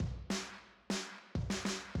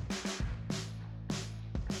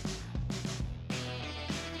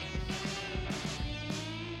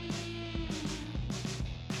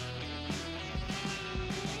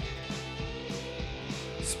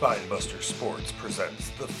Spinebuster Sports presents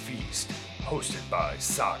The Feast, hosted by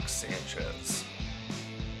Sock Sanchez.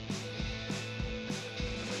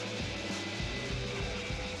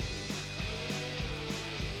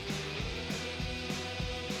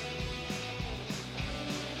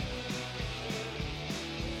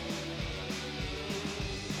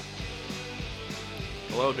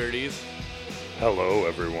 Hello, Dirties. Hello,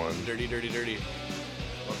 everyone. Dirty.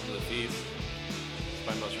 Welcome to The Feast.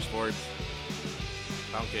 Spinebuster Sports.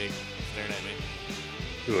 Pound cake staring at me.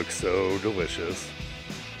 You look so delicious.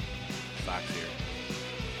 Socks here.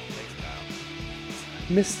 Thanks,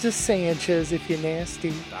 Kyle. Mr. Sanchez, if you're nasty.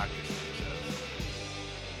 Dr. Sanchez.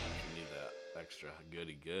 You need that extra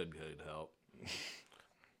good help.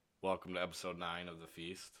 Welcome to episode 9 of The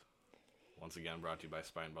Feast. Once again brought to you by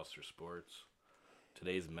Spinebuster Sports.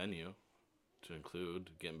 Today's menu to include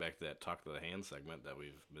getting back to that Talk to the Hand segment that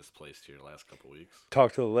we've misplaced here the last couple weeks.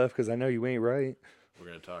 Talk to the left because I know you ain't right. We're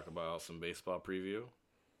going to talk about some baseball preview,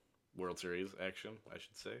 World Series action, I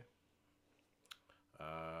should say.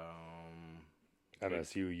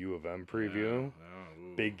 MSU UofM preview.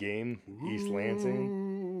 Big game, East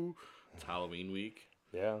Lansing. It's Halloween week.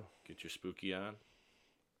 Yeah. Get your spooky on.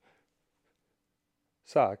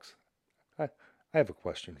 Socks, I have a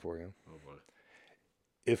question for you. Oh, boy.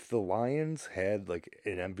 If the Lions had like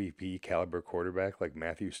an MVP caliber quarterback like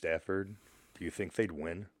Matthew Stafford, do you think they'd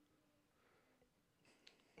win?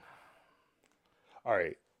 All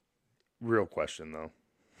right. Real question, though.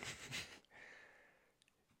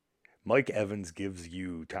 Mike Evans gives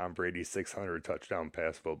you Tom Brady's 600 touchdown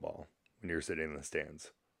pass football when you're sitting in the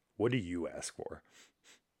stands. What do you ask for?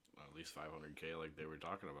 At least $500K like they were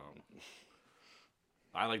talking about.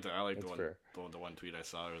 I like the one tweet I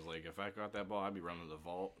saw. It was like, if I got that ball, I'd be running the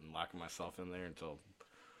vault and locking myself in there until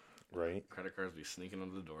credit cards be sneaking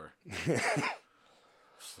under the door.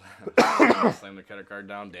 Slam the credit card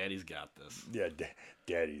down. Daddy's got this. Yeah,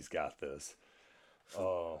 Daddy's got this.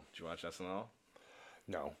 Oh, did you watch SNL?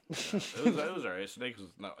 No. It was alright. Snake is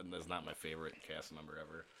not my favorite cast member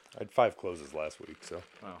ever. I had 5 closes last week, so.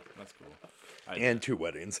 Oh, that's cool. And 2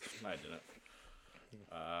 weddings. I didn't.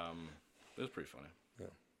 It was pretty funny. Yeah.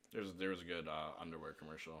 There was a good underwear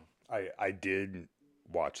commercial. I did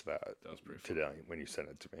watch that. That was pretty funny. Today when you sent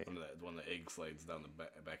it to me. When the egg slides down the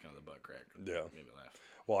back end of the butt crack. Yeah. Made me laugh.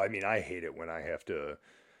 Well, I mean, I hate it when I have to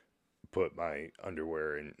put my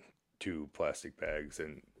underwear in 2 plastic bags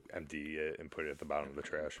and empty it and put it at the bottom of the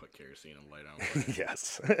trash. Put kerosene and light on.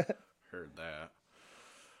 Yes. Heard that.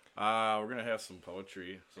 We're gonna have some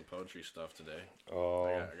poetry stuff today. Oh.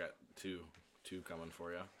 I got two coming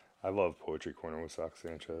for you. I love Poetry Corner with Sock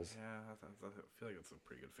Sanchez. Yeah, I feel like it's a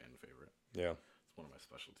pretty good fan favorite. Yeah. It's one of my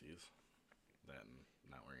specialties. That and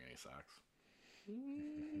not wearing any socks.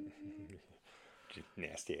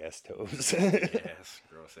 Nasty ass toes. Yes,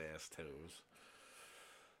 gross ass toes.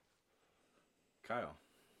 Kyle.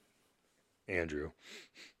 Andrew.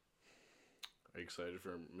 Are you excited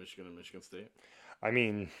for Michigan and Michigan State? I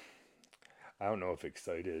mean, I don't know if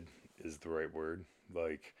excited is the right word.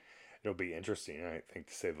 Like, it'll be interesting, I think,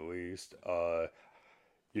 to say the least.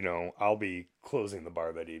 I'll be closing the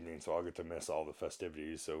bar that evening, so I'll get to miss all the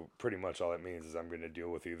festivities. So pretty much all that means is I'm going to deal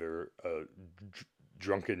with either a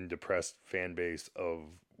drunken, depressed fan base of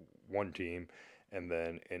one team and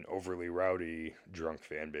then an overly rowdy, drunk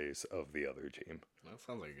fan base of the other team. That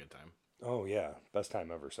sounds like a good time. Oh, yeah. Best time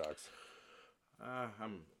ever, Sox.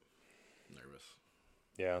 I'm nervous.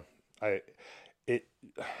 Yeah. It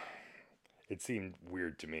seemed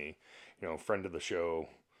weird to me. Friend of the show,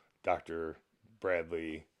 Dr.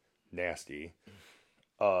 Bradley Nasty,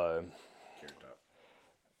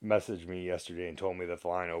 messaged me yesterday and told me that the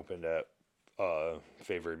line opened at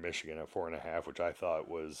favored Michigan at 4.5, which I thought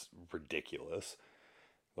was ridiculous.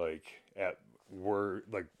 We're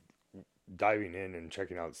diving in and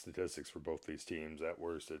checking out statistics for both these teams. At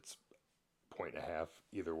worst, it's 0.5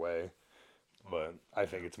 either way, but I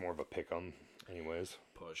think it's more of a pick 'em anyways.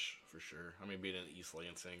 Push for sure. I mean, being in East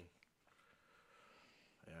Lansing.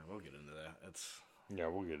 Yeah, we'll get into that.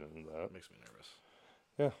 We'll get into that. It makes me nervous.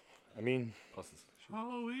 Yeah, I mean, plus it's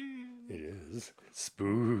Halloween. It is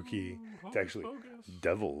spooky. It's actually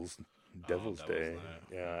Devil's Day. Night.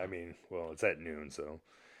 Yeah, I mean, well, it's at noon, so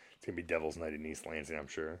it's gonna be Devil's Night in East Lansing, I'm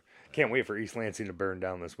sure. Can't wait for East Lansing to burn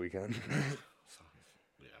down this weekend.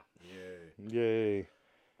 Yeah, yay.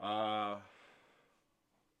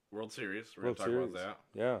 World Series. We're going to talk about that.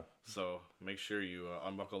 Yeah. So make sure you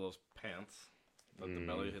unbuckle those pants. Let the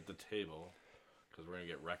belly hit the table. Because we're going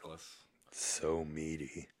to get reckless. So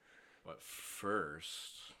meaty. But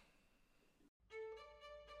first...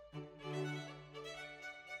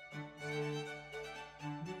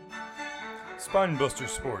 Spinebuster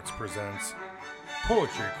Sports presents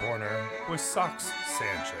Poetry Corner with Sox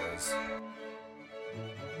Sanchez.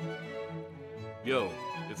 Yo,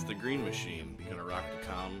 it's the Green Machine, gonna rock the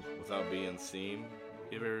town without being seen.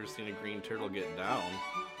 You ever seen a green turtle get down?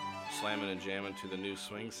 Slamming and jamming to the new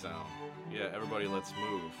swing sound. Yeah, everybody let's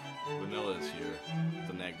move. Vanilla is here,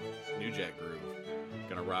 the New Jack groove.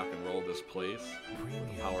 Gonna rock and roll this place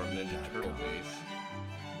with the power of Ninja Turtle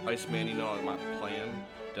bass. Iceman, you know my plan.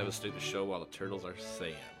 Devastate the show while the turtles are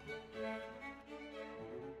saying.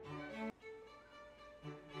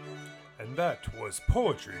 And that was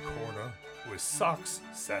Poetry Corner with Sox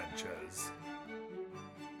Sanchez.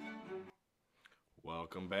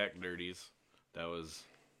 Welcome back, nerdies. That was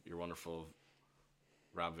your wonderful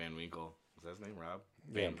Rob Van Winkle. Is that his name, Rob?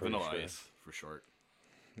 Yeah, I'm pretty Vanilla sure. Ice, for short.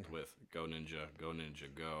 With Go Ninja,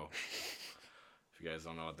 Go. If you guys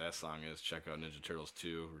don't know what that song is, check out Ninja Turtles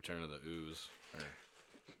 2, Return of the Ooze. Or, is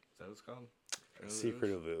that what it's called?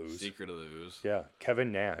 Secret of the Ooze. Secret of the Ooze. Yeah,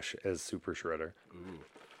 Kevin Nash as Super Shredder. Ooh.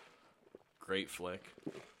 Great flick.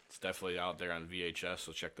 It's definitely out there on VHS,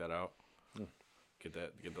 so check that out. Get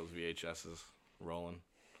those VHSs rolling.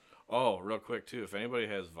 Oh, real quick too, if anybody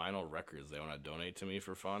has vinyl records they want to donate to me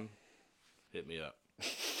for fun, hit me up.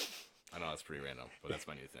 I know that's pretty random, but that's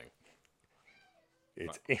my new thing.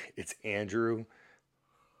 It's Andrew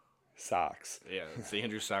Sox. Yeah, it's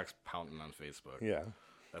Andrew Sox Pountain on Facebook. Yeah.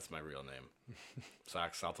 That's my real name.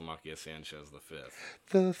 Sox Saltamakis Sanchez the Fifth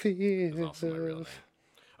The is also my real field.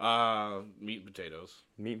 name. Meat and potatoes.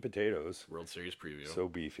 Meat and potatoes. World Series preview. So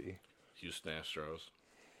beefy. Houston Astros.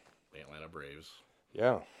 Atlanta Braves.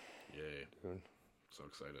 Yeah. Yay. Dude, So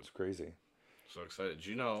excited. it's crazy. So excited. Did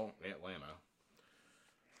you know Atlanta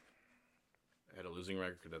had a losing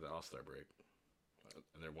record at the All-Star break?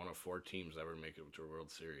 And they're one of 4 teams ever make it to a World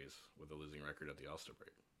Series with a losing record at the All-Star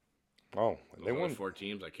break. Oh, Those other 4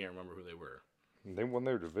 teams, I can't remember who they were. They won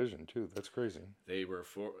their division too. That's crazy. They were,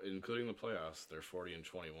 including the playoffs, they're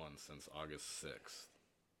 40-21 since August 6th.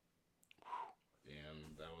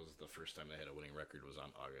 And that was the first time they had a winning record was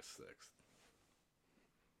on August 6th.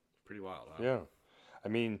 Pretty wild, huh? Yeah. I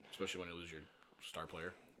mean, Especially when you lose your star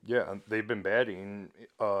player. yeah, they've been batting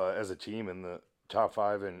as a team in the top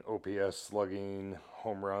 5 in OPS, slugging,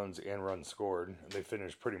 home runs, and runs scored. They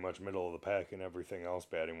finished pretty much middle of the pack in everything else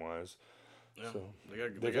batting wise. Yeah. So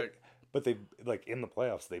They got but they like in the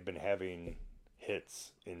playoffs they've been having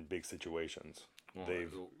hits in big situations. well,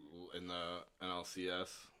 They've in the NLCS,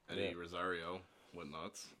 Eddie Rosario went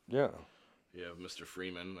nuts. yeah. You have Mr.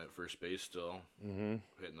 Freeman at first base still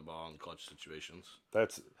hitting the ball in clutch situations.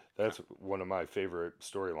 That's one of my favorite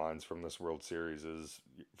storylines from this World Series is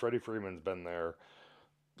Freddie Freeman's been there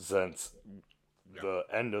since the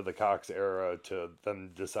end of the Cox era to them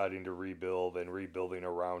deciding to rebuild and rebuilding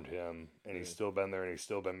around him, and he's still been there and he's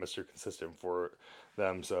still been Mr. Consistent for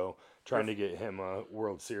them. So trying to get him a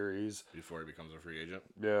World Series Before he becomes a free agent.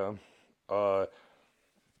 Yeah.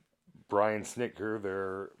 Brian Snitker,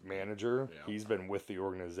 their manager, he's been with the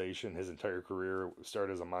organization his entire career.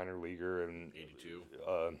 Started as a minor leaguer and 82.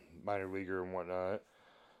 Minor leaguer and whatnot.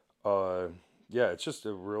 Yeah, it's just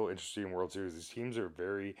a real interesting World Series. These teams are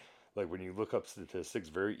very, like when you look up statistics,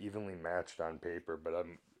 very evenly matched on paper. But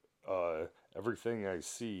everything I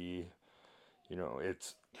see,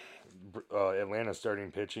 it's Atlanta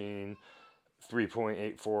starting pitching,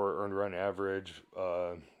 3.84 earned run average,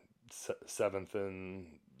 7th in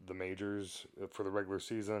the majors for the regular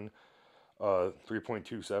season,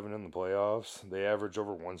 3.27 in the playoffs. They average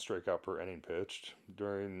over 1 strikeout per inning pitched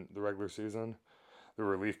during the regular season. The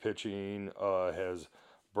relief pitching has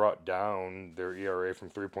brought down their ERA from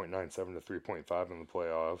 3.97 to 3.5 in the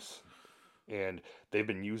playoffs, and they've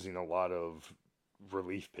been using a lot of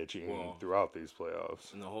relief pitching throughout these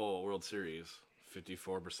playoffs. In the whole World Series,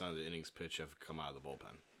 54% of the innings pitched have come out of the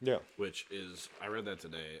bullpen. Yeah. Which is, I read that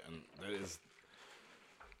today, and that is,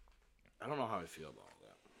 I don't know how I feel about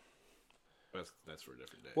that. That's for a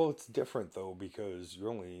different day. Well, it's different, though, because you're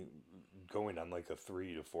only going on like a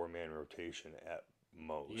 3 to 4 man rotation at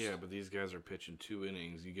most. Yeah, but these guys are pitching 2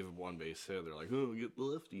 innings. You give them 1 base hit, they're like, oh, get the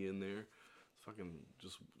lefty in there. It's fucking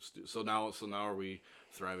just so now are we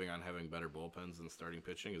thriving on having better bullpens than starting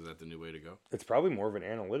pitching? Is that the new way to go? It's probably more of an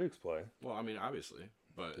analytics play. Well, I mean, obviously,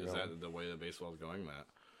 but is that the way that baseball is going? That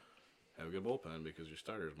have a good bullpen because your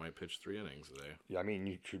starters might pitch 3 innings a day. Yeah, I mean,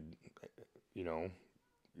 you should,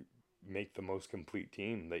 make the most complete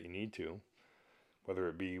team that you need to, whether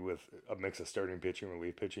it be with a mix of starting pitching,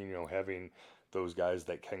 relief pitching, having those guys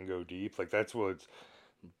that can go deep. Like that's what's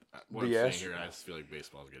What I'm saying here, I just feel like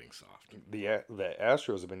baseball is getting soft. The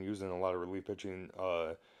Astros have been using a lot of relief pitching.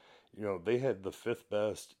 They had the 5th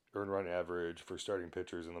best earned run average for starting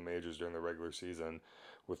pitchers in the majors during the regular season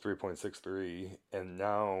with 3.63, and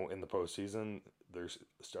now in the postseason, their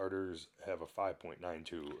starters have a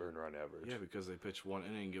 5.92 earned run average. Yeah, because they pitch one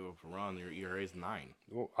inning and give up a run, their ERA is 9.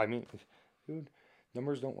 Well, I mean, dude,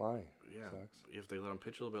 numbers don't lie. Yeah, Sucks. if they let them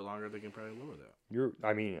pitch a little bit longer, they can probably lower that. You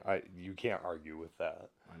can't argue with that.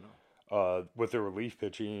 I know. With their relief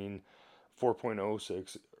pitching,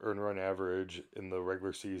 4.06 earned run average in the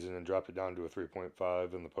regular season and dropped it down to a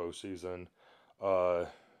 3.5 in the postseason.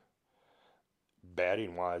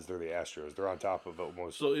 Batting wise, they're the Astros. They're on top of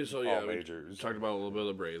almost all majors. We talked about a little bit of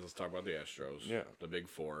the Braves. Let's talk about the Astros. Yeah. The big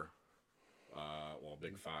four.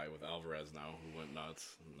 Big five with Alvarez now, who went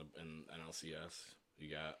nuts in NLCS. You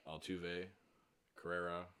got Altuve,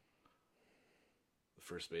 Carrera, the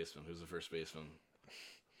first baseman. Who's the first baseman?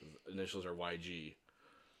 His initials are YG.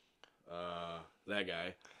 That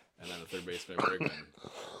guy. And then the third baseman, Bregman.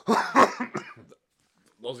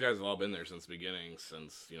 Those guys have all been there since the beginning.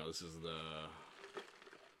 Since, this is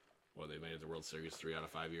they made it to the World Series 3 out of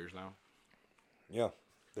 5 years now. Yeah.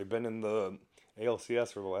 They've been in the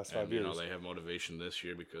ALCS for the last 5 years. They have motivation this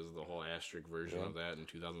year because of the whole asterisk version of that in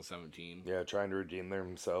 2017. Yeah, trying to redeem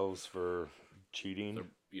themselves for cheating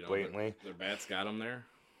blatantly. Their bats got them there.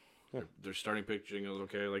 Yeah. Their starting pitching is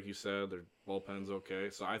okay, like you said. Their bullpen's okay.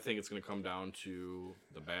 So I think it's going to come down to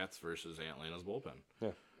the bats versus Atlanta's bullpen.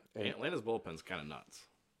 Yeah. Atlanta's bullpen's kind of nuts.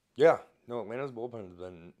 Yeah. No, Atlanta's bullpen has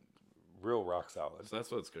been real rock solid. So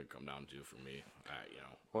that's what it's going to come down to for me.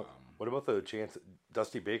 What about the chance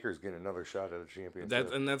Dusty Baker's getting another shot at a championship?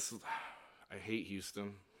 I hate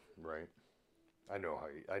Houston. Right. I know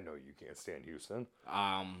you can't stand Houston.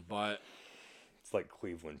 But it's like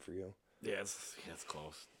Cleveland for you. Yeah, it's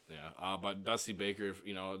close. Yeah. But Dusty Baker,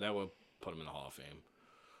 that would put him in the Hall of Fame.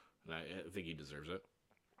 And I think he deserves it.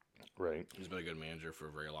 Right. He's been a good manager for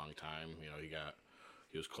a very long time.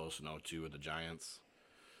 He was close to 0-2 with the Giants.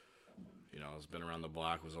 Has been around the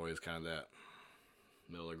block, was always kind of that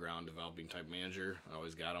middle of the ground developing type manager. I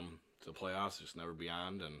always got him to the playoffs, just never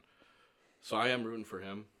beyond. And so I am rooting for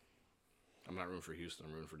him. I'm not rooting for Houston.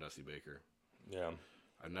 I'm rooting for Dusty Baker. Yeah.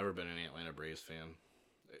 I've never been an Atlanta Braves fan.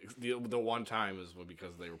 The one time is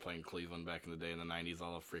because they were playing Cleveland back in the day in the 90s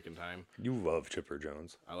all the freaking time. You love Chipper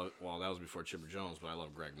Jones. That was before Chipper Jones, but I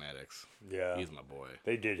love Greg Maddux. Yeah. He's my boy.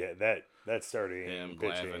 They did it. That starting him,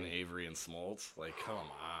 Glavine, Avery, and Smoltz. Like, come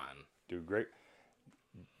on. Dude, great.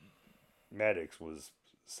 Maddux was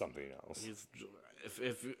something else.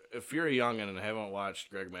 If you're a youngin' and haven't watched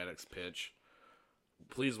Greg Maddux pitch,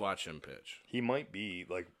 please watch him pitch. He might be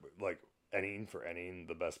like inning for inning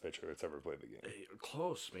the best pitcher that's ever played the game.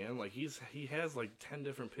 Close, man. Like he has like 10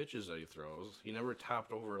 different pitches that he throws. He never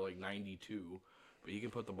topped over like 92, but he can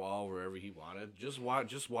put the ball wherever he wanted. Just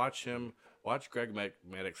watch him. Watch Greg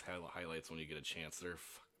Maddux highlights when you get a chance.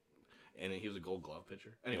 And he was a Gold Glove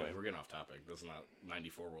pitcher. Anyway, We're getting off topic. This is not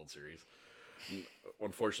 94 World Series.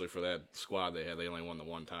 Unfortunately for that squad they only won the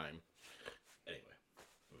one time. Anyway,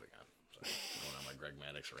 moving on. Sorry, going on my Greg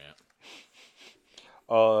Maddux rant.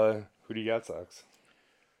 Who do you got, Sox?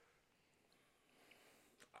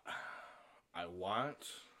 I don't want.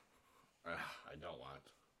 I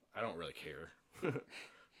don't really care.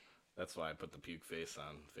 That's why I put the puke face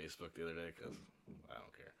on Facebook the other day, because I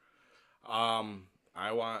don't care.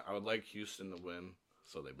 I would like Houston to win,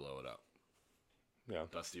 so they blow it up. Yeah.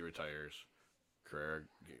 Dusty retires. Carrera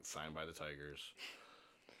gets signed by the Tigers.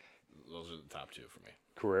 Those are the top two for me.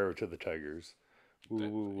 Carrera to the Tigers.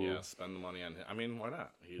 Spend the money on him. I mean, why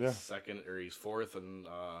not? He's second, or he's fourth, and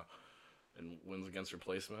wins against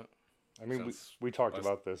replacement. I mean, we talked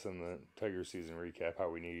about this in the Tigers season recap, how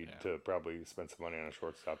we need to probably spend some money on a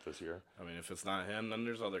shortstop this year. I mean, if it's not him, then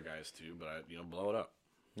there's other guys too, but blow it up.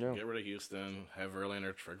 Yeah. Get rid of Houston, have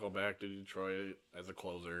Verlander trickle back to Detroit as a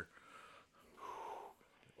closer.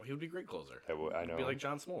 Well, he would be a great closer. I know. He'd be like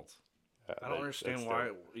John Smoltz. I don't understand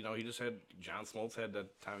why. He just had John Smoltz had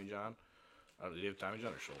that Tommy John. Did he have Tommy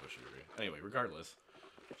John or shoulder surgery? Anyway, regardless,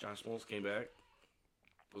 John Smoltz came back,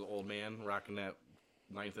 was an old man rocking that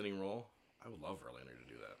ninth inning role. I would love Verlander to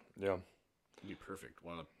do that. Yeah, it'd be perfect.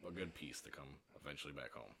 A good piece to come eventually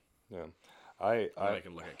back home. Yeah, I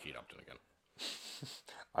can look at Kate Upton again.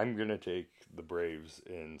 I'm gonna take the Braves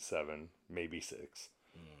in 7, maybe 6.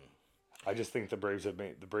 I just think the Braves have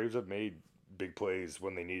made big plays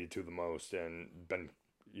when they needed to the most, and been,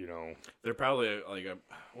 they're probably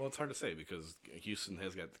it's hard to say because Houston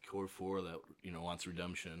has got the core four that wants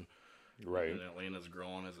redemption, right? And Atlanta's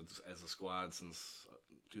grown as a squad since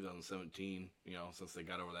 2017. Since they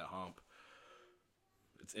got over that hump.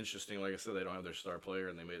 It's interesting. Like I said, they don't have their star player,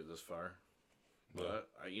 and they made it this far. Yeah. But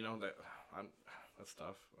That's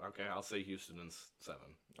tough. Okay, I'll say Houston in 7.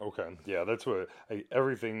 Okay, yeah, that's what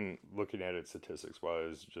everything looking at it statistics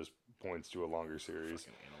wise just points to a longer series.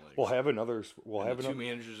 Fucking analytics. We'll have another. We'll and have the another. two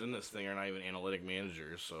managers in this thing are not even analytic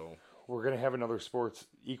managers, so We're gonna have another sports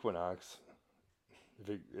equinox.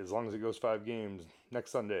 As long as it goes 5 games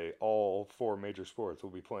next Sunday, all 4 major sports will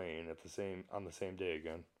be playing on the same day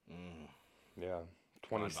again. Yeah,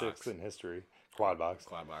 26th in history. Quad box.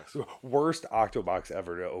 Worst Octobox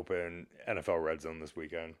ever to open NFL Red Zone this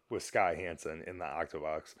weekend with Sky Hansen in the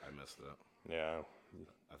Octobox. I missed it. Yeah.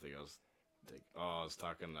 I think I was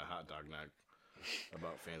talking to Hot Dog Neck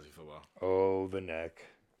about fantasy football. Oh, the neck.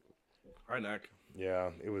 All right, Neck. Yeah,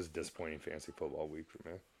 it was disappointing fantasy football week for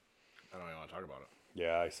me. I don't even want to talk about it.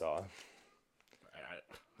 Yeah, I saw.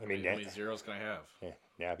 I mean, how many zeros can I have? Yeah,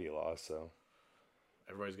 Nappy lost, so.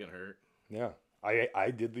 Everybody's getting hurt. Yeah. I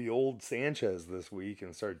did the old Sanchez this week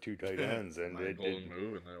and started 2 tight ends, and it didn't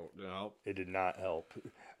help. It did not help.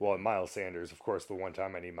 Well, Miles Sanders, of course, the one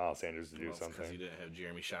time I need Miles Sanders to do something. Because you didn't have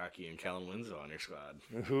Jeremy Shockey and Kellen Winslow on your squad.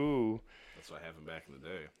 Who? That's what happened back in the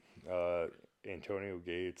day. Antonio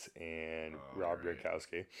Gates and Rob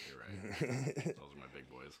Gronkowski. You're right. Those are my big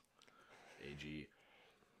boys. AG.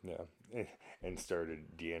 Yeah. And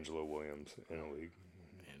started D'Angelo Williams in a league.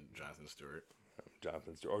 And Jonathan Stewart.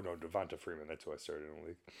 Oh, no, Devonta Freeman. That's who I started in the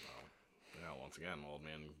league. Yeah, once again, old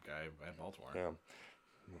man guy at Baltimore.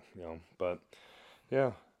 Yeah. But,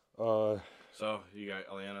 yeah. So, you got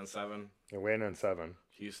Atlanta in 7. Atlanta in 7.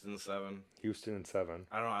 Houston 7. Houston in 7.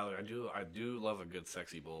 I don't know. I do love a good,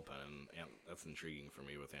 sexy bullpen, and that's intriguing for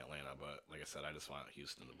me with Atlanta. But, like I said, I just want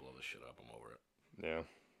Houston to blow this shit up. I'm over it. Yeah.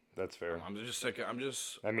 That's fair. I'm just sick.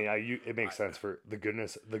 It makes sense for the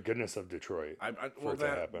goodness of Detroit.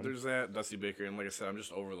 There's that Dusty Baker, and like I said, I'm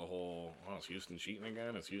just over the whole. Oh, is Houston cheating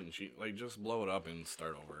again? Is Houston cheating? Like, just blow it up and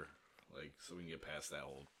start over, like, so we can get past that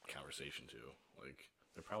whole conversation too. Like,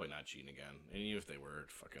 they're probably not cheating again, and even if they were,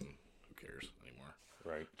 fucking, who cares anymore?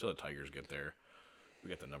 Right. Until the Tigers get there, we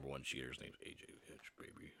got the number 1 cheater. His name's AJ Hitch,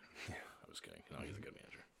 baby. I was kidding. No, he's a good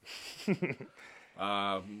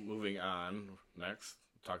manager. Moving on. Next.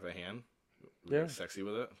 Talk the hand. Yeah. Get sexy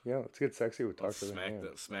with it. Yeah, let's get sexy with Talk to the Hand.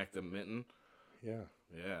 Smack the mitten. Yeah.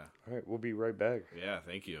 Yeah. All right, we'll be right back. Yeah,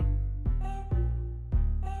 thank you.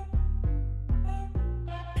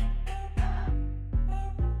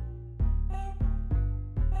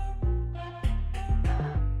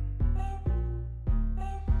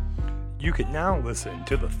 You can now listen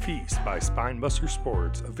to The Feast by Spinebuster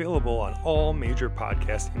Sports, available on all major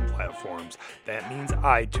podcasting platforms. That means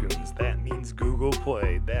iTunes, that means Google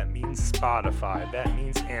Play, that means Spotify, that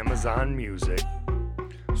means Amazon Music.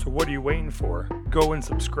 So what are you waiting for? Go and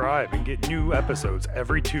subscribe and get new episodes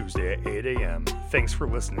every Tuesday at 8 a.m. Thanks for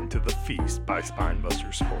listening to The Feast by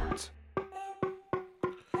Spinebuster Sports.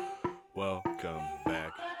 Welcome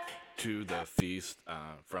back to The Feast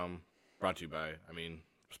brought to you by,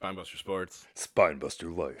 Spinebuster Sports.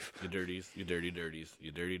 Spinebuster Life. You dirties. You dirty dirties.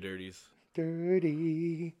 You dirty dirties.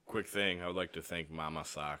 Dirty. Quick thing, I would like to thank Mama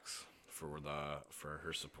Socks for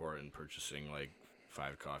her support in purchasing like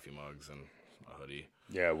 5 coffee mugs and a hoodie.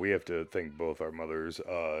 Yeah, we have to thank both our mothers.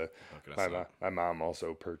 My mom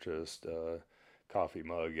also purchased a coffee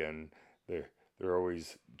mug, and they're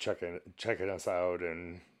always checking us out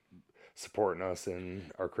and supporting us in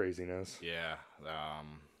our craziness. Yeah,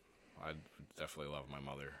 I definitely love my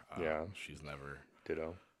mother. Yeah, she's never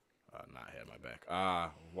ditto not had my back.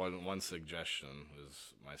 One suggestion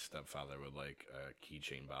is my stepfather would like a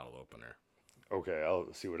keychain bottle opener. Okay,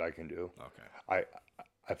 I'll see what I can do. Okay.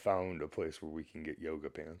 I found a place where we can get yoga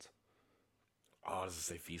pants. Oh, does it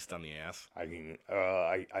say feast on the ass? I can.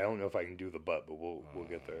 I don't know if I can do the butt, but we'll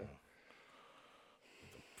get there.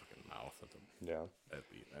 The fucking mouth. Yeah.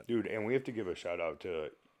 Dude, and we have to give a shout out to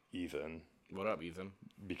Ethan. What up, Ethan?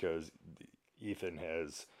 Because Ethan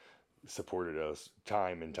has supported us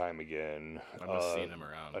time and time again. I've been seeing him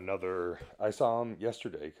around. I saw him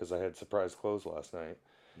yesterday because I had surprise clothes last night.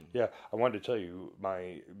 Yeah, I wanted to tell you,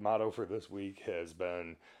 my motto for this week has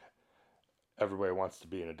been, everybody wants to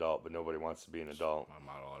be an adult, but nobody wants to be an adult. My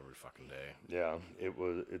motto every fucking day. Yeah,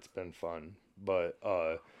 it's been fun. But,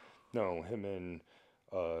 no, him and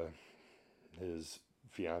his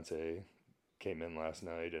fiance came in last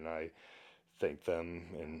night, and I thank them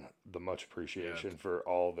and the much appreciation for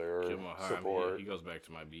all their support. He goes back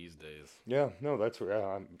to my Bees days. Yeah, no, that's he's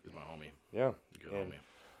my homie. Yeah, good homie.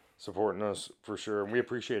 Supporting us for sure, and we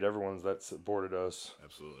appreciate everyone that supported us.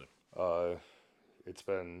 Absolutely. It's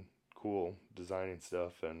been cool designing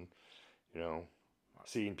stuff, and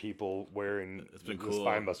seeing people wearing it's been the cool.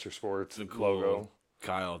 Spinebuster Sports it's been cool. logo.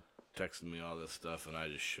 Kyle texted me all this stuff, and I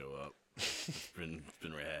just show up. It's been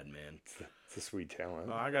rad, man. It's a sweet talent.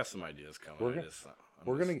 Oh, I got some ideas coming.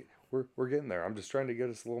 We're getting there. I'm just trying to get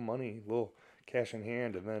us a little money, a little cash in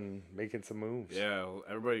hand, and then making some moves. Yeah,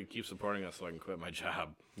 everybody keeps supporting us so I can quit my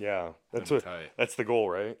job. Yeah, that's tight. That's the goal,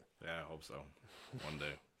 right? Yeah, I hope so. One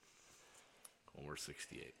day when we're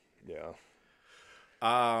 68. Yeah.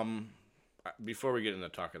 Before we get into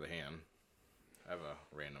talk of the hand, I have a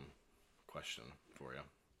random question for you.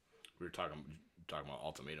 We were talking about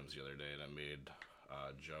ultimatums the other day, and I made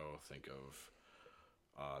Joe think of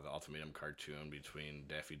the ultimatum cartoon between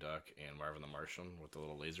Daffy Duck and Marvin the Martian with the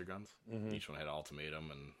little laser guns. Mm-hmm. Each one had an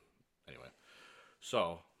ultimatum, and anyway.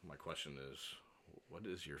 So my question is,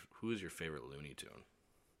 who is your favorite Looney Tune?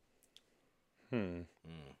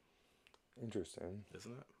 Interesting,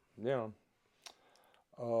 isn't it? Yeah.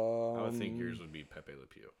 I would think yours would be Pepe Le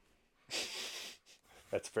Pew.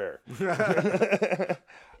 That's fair.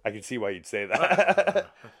 I can see why you'd say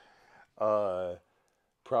that.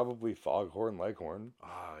 Probably Foghorn Leghorn.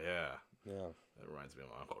 Ah, yeah. Yeah. That reminds me of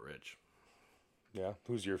my Uncle Rich. Yeah.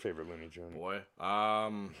 Who's your favorite Looney Tune? Boy. I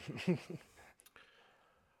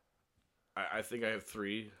think I have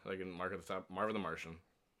three. I can mark at the top. Marvin the Martian,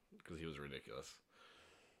 because he was ridiculous.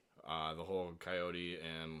 The whole Coyote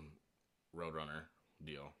and Roadrunner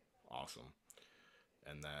deal. Awesome.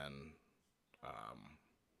 And then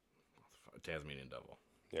Tasmanian Devil.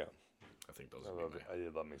 Yeah. I think those would be I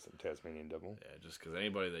did love me some Tasmanian Devil. Yeah, just because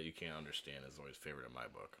anybody that you can't understand is always favorite in my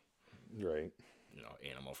book. Right. You know,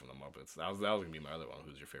 Animal from the Muppets. That was going to be my other one.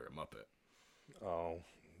 Who's your favorite Muppet? Oh,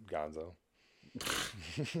 Gonzo.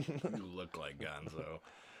 You look like Gonzo.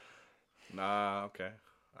 Nah, okay.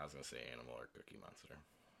 I was going to say Animal or Cookie Monster.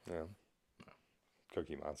 Yeah. No.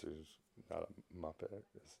 Cookie Monster's not a Muppet.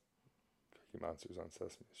 It's Cookie Monster's on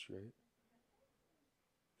Sesame Street.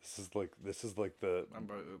 This is like the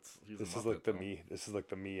This is like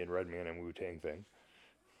the me and Redman and Wu-Tang thing.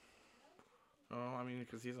 Oh, I mean,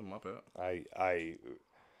 because he's a Muppet.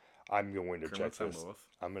 I'm going to Kermit's check this. Both.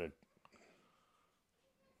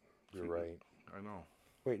 You're right. I know.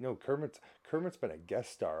 Wait, no, Kermit's been a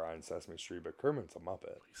guest star on Sesame Street, but Kermit's a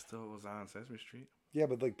Muppet. He still was on Sesame Street? Yeah,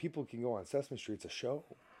 but like people can go on Sesame Street. It's a show.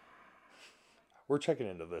 We're checking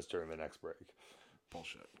into this during the next break.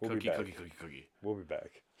 Bullshit. We'll Cookie. We'll be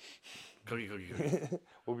back. Cookie.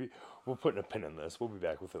 We'll put a pin in this. We'll be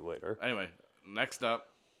back with it later. Anyway, next up,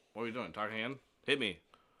 what are we doing? Talking hand? Hit me.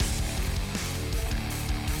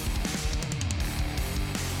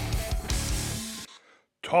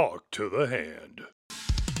 Talk to the hand.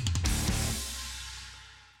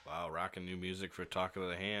 Wow, rocking new music for Talk of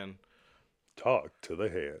the Hand. Talk to the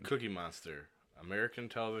hand. Cookie Monster, American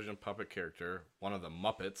television puppet character, one of the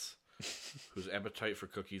Muppets, whose appetite for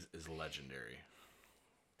cookies is legendary.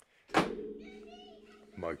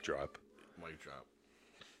 Mic drop. Mic drop.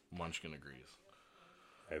 Munchkin agrees.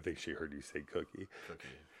 I think she heard you say cookie.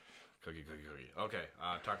 Cookie. Okay,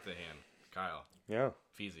 talk to the hand. Kyle. Yeah.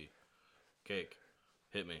 Feezy. Cake.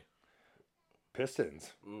 Hit me.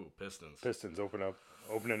 Pistons. Ooh, Pistons. Pistons opening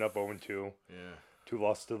up 0-2. Yeah. 2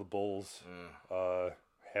 losses to the Bulls. Yeah.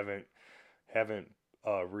 Haven't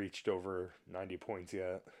reached over 90 points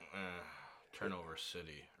yet. Turnover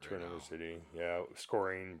City. City. Yeah.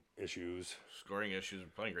 Scoring issues.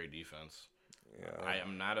 Playing great defense. Yeah. I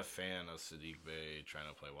am not a fan of Sadiq Bey trying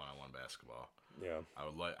to play one-on-one basketball. Yeah.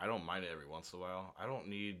 I don't mind it every once in a while. I don't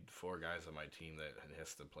need 4 guys on my team that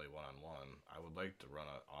has to play one-on-one. I would like to run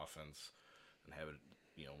an offense and have it,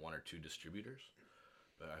 1 or 2 distributors.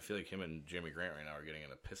 But I feel like him and Jeremy Grant right now are getting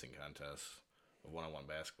in a pissing contest of one-on-one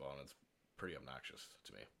basketball, and it's pretty obnoxious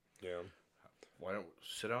to me. Yeah. Why don't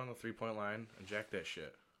sit on the 3-point line and jack that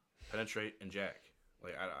shit? Penetrate and jack.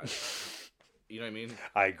 Like I you know what I mean?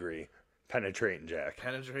 I agree. Penetrate and jack.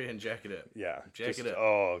 Penetrate and jack it up. Yeah. Jack it up.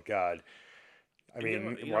 Oh God. I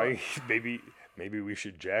mean, why? Maybe we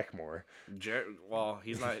should jack more. Well,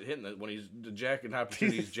 he's not hitting it when he's jacking.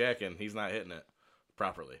 Opportunities jacking. He's not hitting it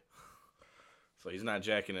properly. So he's not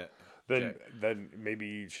jacking it. Then maybe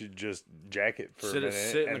you should just jack it for a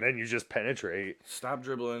minute, and then you just penetrate. Stop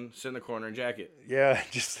dribbling, sit in the corner, and jack it. Yeah,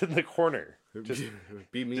 just sit in the corner. Just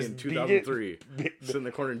beat me in 2003. Sit in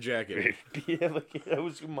the corner and jack it. That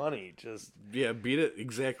was money. Beat it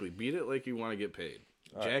exactly. Beat it like you want to get paid.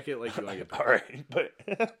 Jack it like you want to get paid. All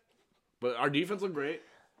right, but our defense looked great.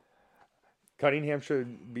 Cunningham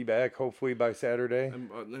should be back hopefully by Saturday.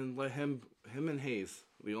 And let him and Hayes,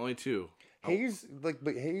 the only 2. He's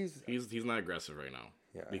not aggressive right now.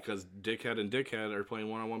 Yeah. Because Dickhead and Dickhead are playing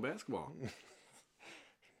one-on-one basketball.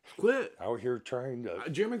 Quit. Out here trying to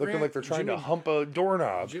Jimmy looking Grant, like they're trying to hump a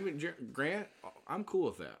doorknob. Grant, I'm cool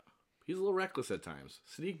with that. He's a little reckless at times.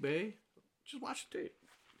 Sadiq Bey, just watch the tape.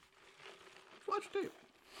 Watch tape.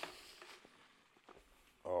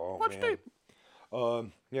 Oh, Watch man. tape.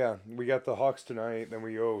 Yeah, we got the Hawks tonight. Then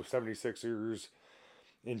we go 76ers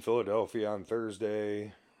in Philadelphia on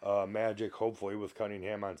Thursday. Magic, hopefully, with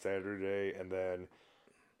Cunningham on Saturday. And then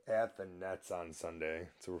at the Nets on Sunday.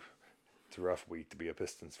 It's a rough week to be a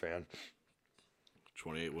Pistons fan.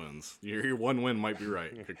 28 wins. Your one win might be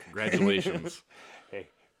right. Congratulations. Hey,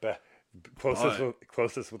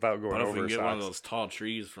 closest without going But over if we can get Sox. one of those tall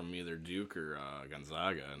trees from either Duke or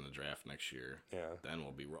Gonzaga in the draft next year, then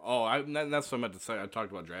we'll be. That's what I meant to say. I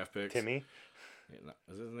talked about draft picks. Timmy?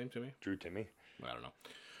 Is his name Timmy? Drew Timmy? I don't know.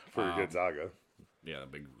 For Gonzaga. Yeah, the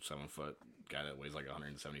big 7-foot guy that weighs like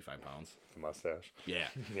 175 pounds. The mustache. Yeah.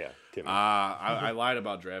 Yeah, Timmy. I lied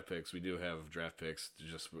about draft picks. We do have draft picks.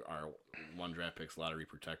 Just our one draft pick's lottery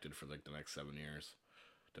protected for like the next 7 years,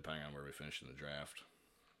 depending on where we finish in the draft.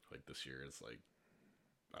 Like this year, it's like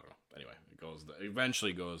I don't know. Anyway,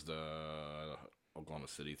 eventually goes to Oklahoma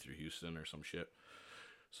City through Houston or some shit.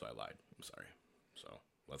 So I lied. I'm sorry. So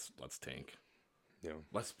let's tank. Yeah.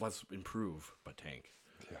 Let's improve, but tank.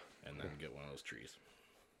 Yeah. And then get one of those trees.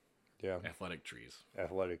 Yeah. Athletic trees.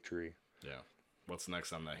 Athletic tree. Yeah. What's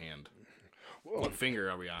next on the hand? Whoa. What finger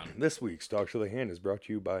are we on? This week's Talk to the Hand is brought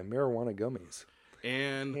to you by Marijuana Gummies.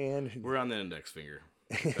 And we're on the index finger.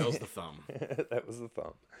 That was the thumb. That was the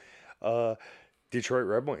thumb. Detroit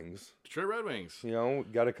Red Wings. Detroit Red Wings. You know,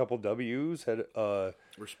 got a couple W's. We're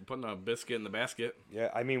putting a biscuit in the basket. Yeah,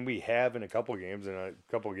 I mean, we have in a couple games. In a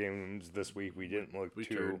couple games this week, we didn't look too.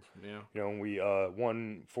 Turned, yeah. You know, we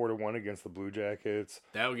won 4-1 against the Blue Jackets.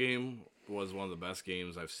 That game was one of the best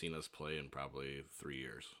games I've seen us play in probably 3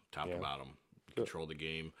 years, top to bottom. Controlled the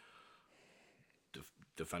game,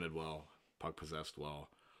 defended well, puck possessed well.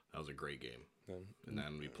 That was a great game. And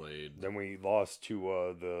then we played. Then we lost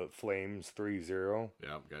to the Flames 3-0.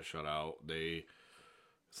 Yeah, got shut out.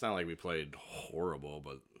 It's not like we played horrible,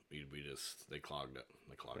 but they clogged it.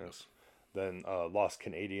 They clogged us. Then lost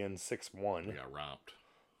Canadiens 6-1. We got romped.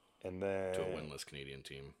 And then to a winless Canadian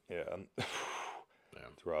team. Yeah. Yeah.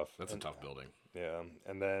 It's rough. That's a tough building. Yeah.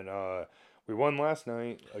 And then we won last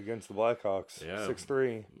night against the Blackhawks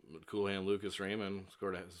 6-3. Cool hand Lucas Raymond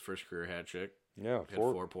scored his first career hat trick. Yeah, Had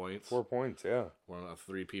 4 points. 4 points, yeah. One of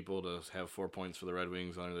 3 people to have 4 points for the Red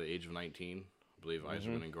Wings under the age of 19. I believe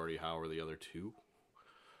Eiserman and Gordie Howe were the other 2.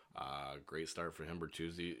 Great start for him.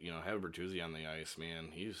 Bertuzzi, having Bertuzzi on the ice,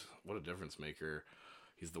 man, he's what a difference maker.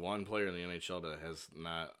 He's the one player in the NHL that has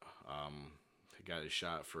not got his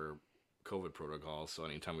shot for COVID protocol, so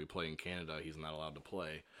anytime we play in Canada, he's not allowed to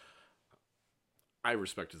play. I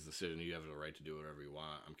respect his decision. You have the right to do whatever you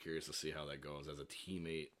want. I'm curious to see how that goes as a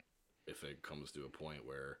teammate. If it comes to a point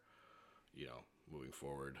where, moving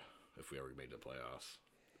forward, if we ever make the playoffs,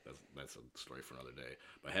 that's a story for another day.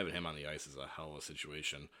 But having him on the ice is a hell of a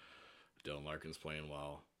situation. Dylan Larkin's playing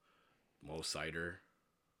well. Mo Seider,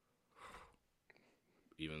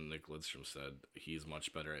 even Nick Lidstrom said he's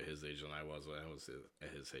much better at his age than I was when I was at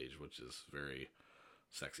his age, which is very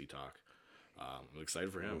sexy talk. I'm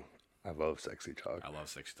excited for him. I love sexy talk. I love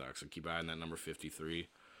sexy talk. So keep an eye on that number 53.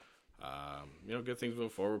 Good things moving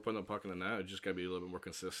forward. We're putting the puck in the net. It just got to be a little bit more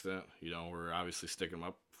consistent. We're obviously sticking them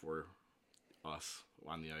up for us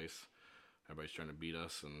on the ice. Everybody's trying to beat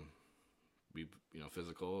us and be,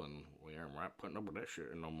 physical, and we're not putting up with that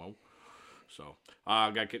shit no more. So,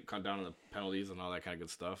 got to get cut down on the penalties and all that kind of good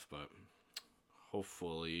stuff, but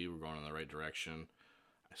hopefully we're going in the right direction.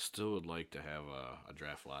 I still would like to have a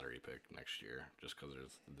draft lottery pick next year, just because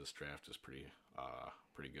this draft is pretty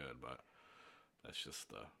good, but that's just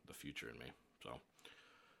the future in me. So,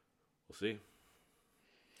 we'll see.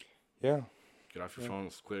 Yeah. Get off your phone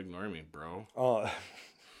and quit ignoring me, bro.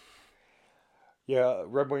 Yeah,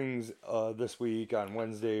 Red Wings this week on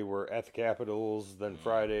Wednesday we're at the Capitals. Then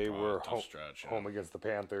Friday we're home against the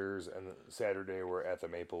Panthers. And Saturday we're at the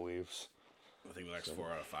Maple Leafs. I think the next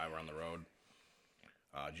 4 out of 5 are on the road.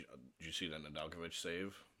 Did you see that Nedeljkovic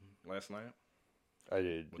save last night? I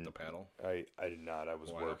did. With the paddle? I did not. I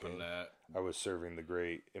was working. That. I was serving the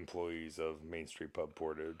great employees of Main Street Pub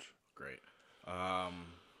Portage. Great.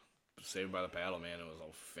 Saved by the paddle, man. It was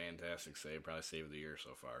a fantastic save. Probably save of the year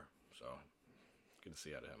so far. So, good to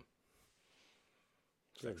see out of him.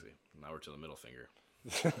 Sexy. Now we're to the middle finger.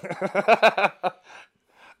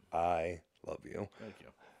 I love you. Thank you.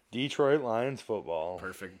 Detroit Lions football.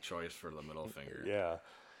 Perfect choice for the middle finger. Yeah.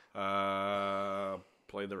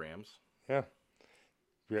 Played the Rams. Yeah.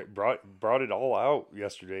 Brought it all out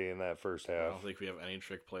yesterday in that first half. I don't think we have any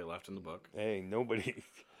trick play left in the book. Hey, nobody.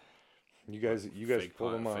 You guys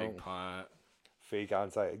pulled them out. Fake punt. Fake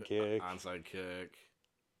onside kick. Onside kick.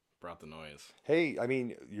 out the noise. Hey, I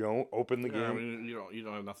mean, open the Yeah, I game. mean, you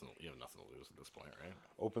don't have nothing. You have nothing to lose at this point, right?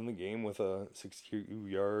 Open the game with a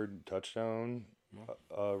 62-yard touchdown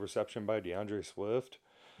reception by DeAndre Swift.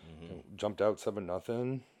 Jumped out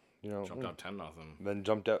 7-0. Jumped out 10-0. Then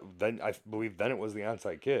jumped out. Then I believe then it was the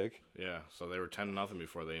onside kick. Yeah, so they were 10-0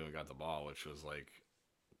 before they even got the ball, which was like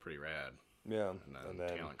pretty rad. Yeah, And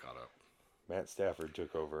then Talent caught up. Matt Stafford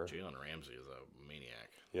took over. Jalen Ramsey is a maniac.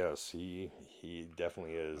 Yes, he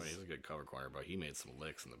definitely is. I mean, he's a good cover corner, but he made some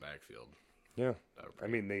licks in the backfield. Yeah, I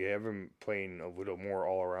mean they have him playing a little more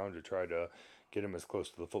all around to try to get him as close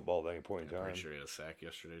to the football at any point in time. I'm pretty sure he had a sack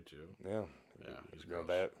yesterday too. Yeah. He's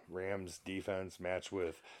that Rams defense matched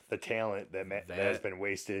with the talent that has been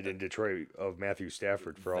wasted in Detroit of Matthew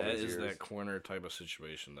Stafford for all these years. That is that corner type of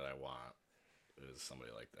situation that I want. Is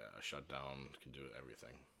somebody like that. A shutdown can do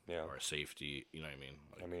everything. Yeah. Or a safety, you know what I mean?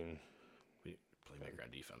 I mean, we playmaker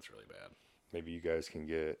on defense really bad. Maybe you guys can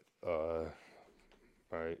get the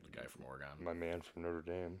guy from Oregon. My man from Notre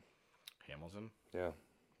Dame. Hamilton? Yeah.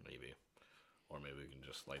 Maybe. Or maybe we can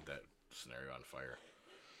just light that scenario on fire.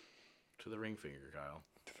 To the ring finger, Kyle.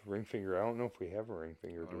 To the ring finger. I don't know if we have a ring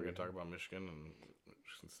finger. We're going to talk about Michigan and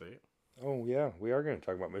Michigan State. Oh yeah, we are going to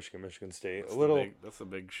talk about Michigan State. That's the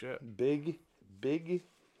big shit. Big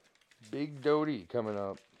Doty coming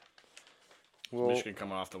up. Well, Michigan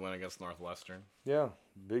coming off the win against Northwestern. Yeah,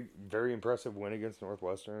 very impressive win against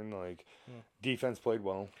Northwestern. Defense played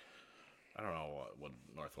well. I don't know what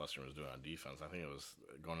Northwestern was doing on defense. I think it was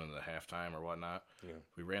going into the halftime or whatnot. Yeah.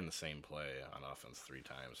 We ran the same play on offense 3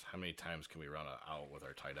 times. How many times can we run it out with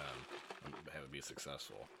our tight end and have it be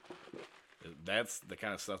successful? That's the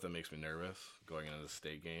kind of stuff that makes me nervous going into the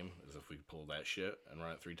state game, is if we pull that shit and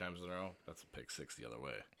run it 3 times in a row, that's a pick 6 the other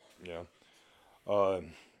way. Yeah.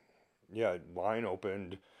 Line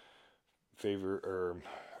opened favored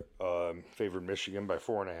Michigan by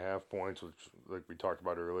 4.5 points, which, like we talked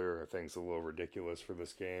about earlier, I think is a little ridiculous for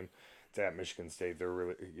this game. It's at Michigan State. They're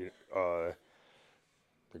really they're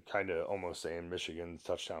kind of almost saying Michigan's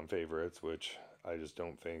touchdown favorites, which I just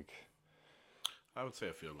don't think. I would say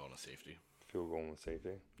a field goal and a safety. Field goal and a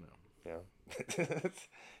safety? No. Yeah.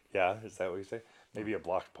 Yeah, is that what you say? Maybe a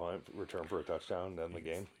blocked punt, return for a touchdown, then the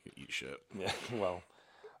game. You eat shit. Yeah, well.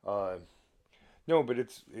 No, but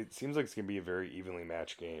it seems like it's going to be a very evenly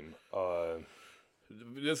matched game.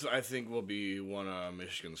 This, I think, will be one of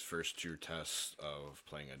Michigan's first true tests of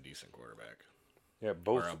playing a decent quarterback. Yeah,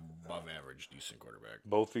 or above average decent quarterback.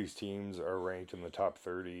 Both these teams are ranked in the top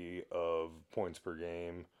 30 of points per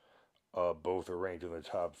game. Both are ranked in the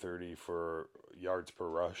top 30 for yards per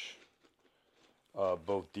rush.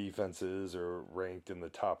 Both defenses are ranked in the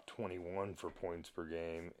top 21 for points per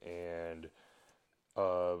game, and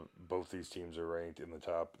both these teams are ranked in the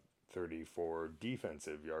top 30 for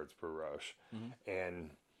defensive yards per rush. Mm-hmm.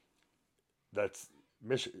 And that's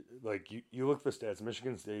you look at the stats.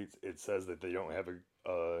 Michigan State, it says that they don't have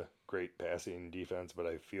a great passing defense, but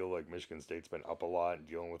I feel like Michigan State's been up a lot and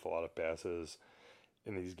dealing with a lot of passes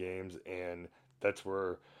in these games, and that's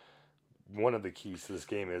where one of the keys to this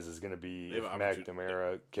game is going to be if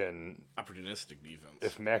McNamara can opportunistic defense.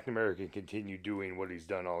 If McNamara can continue doing what he's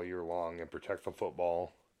done all year long and protect the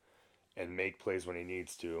football and make plays when he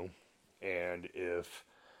needs to, and if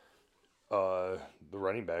the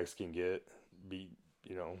running backs can get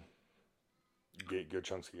good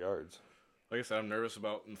chunks of yards. Like I said, I'm nervous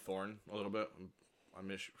about Thorne a little bit.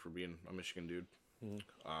 For being a Michigan dude. Mm-hmm.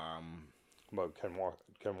 About Ken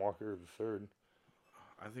Walker the third.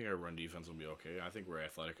 I think our run defense will be okay. I think we're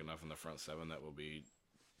athletic enough in the front 7 that will be,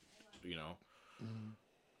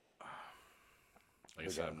 like I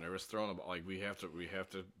said, I'm nervous throwing the ball. Like we have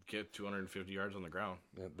to get 250 yards on the ground.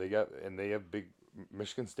 Yeah, they have big.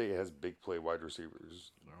 Michigan State has big play wide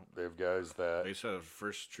receivers. No. They have guys that they said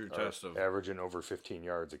first true test of averaging over 15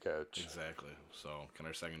 yards a catch. Exactly. So can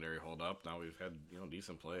our secondary hold up? Now we've had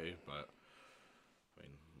decent play, but I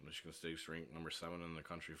mean Michigan State's ranked number 7 in the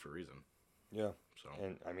country for a reason. Yeah. So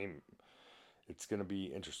and I mean, it's going to be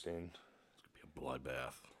interesting. It's going to be a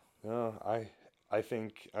bloodbath. No, I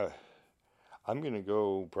think I'm going to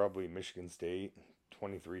go probably Michigan State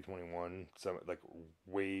 23-21. Some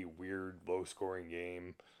way weird low scoring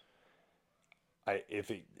game. I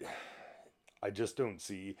just don't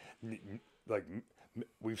see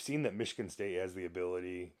we've seen that Michigan State has the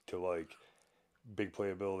ability to big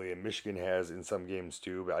playability, and Michigan has in some games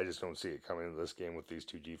too, but I just don't see it coming into this game with these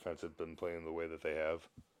two defenses have been playing the way that they have.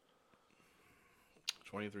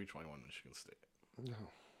 23-21 Michigan State. No.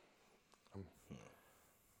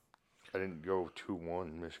 I didn't go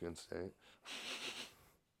 2-1 Michigan State.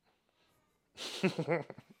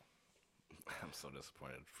 I'm so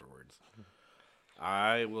disappointed for words.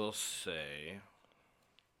 I will say.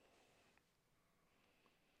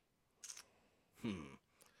 17,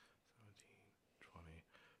 20,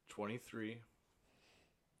 23,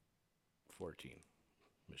 14,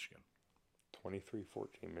 Michigan.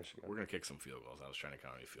 23-14 Michigan. We're going to kick some field goals. I was trying to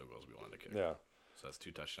count how many field goals we wanted to kick. Yeah. So that's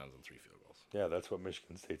 2 touchdowns and 3 field goals. Yeah, that's what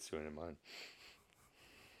Michigan State's doing in mine.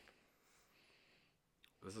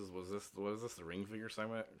 Was this the ring finger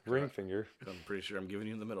segment? Ring finger. I'm pretty sure I'm giving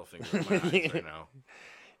you the middle finger in my eyes right now.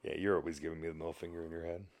 Yeah, you're always giving me the middle finger in your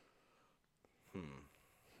head.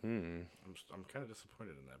 I'm kind of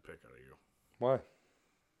disappointed in that pick out of you. Why?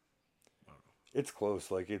 It's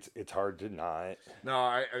close. Like it's hard to not. No,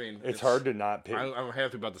 I mean it's hard to not pick. I'm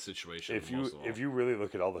happy about the situation. If you really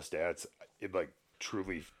look at all the stats, it like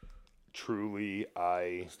truly,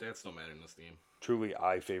 stats don't matter in this game. Truly,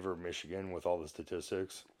 I favor Michigan with all the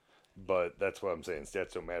statistics, but that's what I'm saying.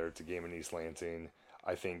 Stats don't matter. It's a game in East Lansing.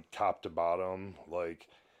 I think top to bottom, like.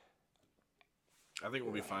 I think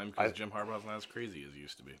we'll be fine because Jim Harbaugh's not as crazy as he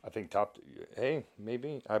used to be. I think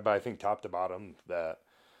maybe. But I think top to bottom that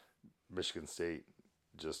Michigan State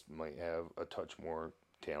just might have a touch more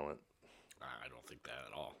talent. I don't think that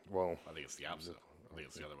at all. Well, I think it's the opposite. I think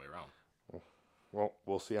it's the other way around. Well,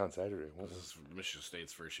 we'll see on Saturday. This is Michigan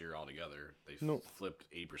State's first year altogether. They flipped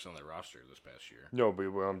 8% of their roster this past year. No, but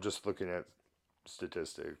I'm just looking at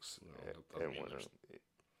statistics.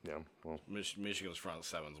 Michigan's front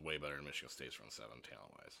seven is way better than Michigan State's front seven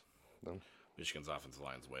talent-wise. No. Michigan's offensive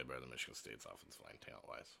line is way better than Michigan State's offensive line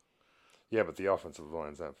talent-wise. Yeah, but the offensive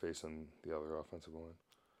line's not facing the other offensive line.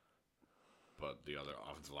 But the other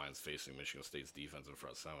offensive line's facing Michigan State's defensive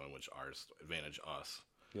front seven, which ours advantage us.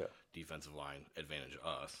 Yeah. Defensive line advantage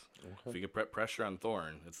us. Okay. If we get pressure on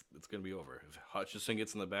Thorne, it's going to be over. If Hutchinson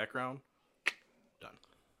gets in the background, done.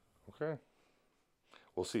 Okay.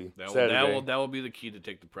 We'll see. That will be the key to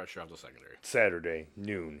take the pressure off the secondary. Saturday,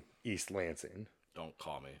 noon, East Lansing. Don't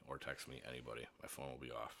call me or text me, anybody. My phone will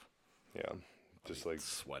be off. Yeah. Just like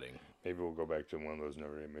sweating. Maybe we'll go back to one of those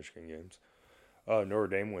Notre Dame Michigan games. Notre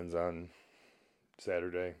Dame wins on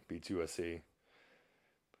Saturday, beats USC.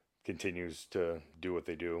 Continues to do what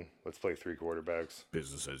they do. Let's play 3 quarterbacks.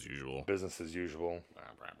 Business as usual.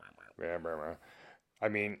 I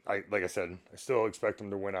mean, like I said, I still expect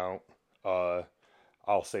them to win out.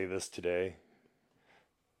 I'll say this today.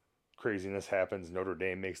 Craziness happens. Notre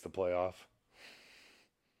Dame makes the playoff.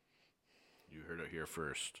 You heard it here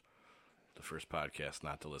first. The first podcast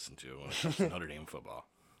not to listen to when it comes to Notre Dame football.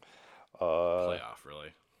 Playoff,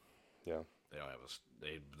 really? Yeah. They don't have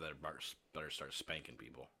they better start spanking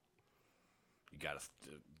people.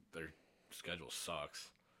 Their schedule sucks.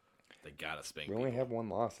 They gotta spank people. We only have one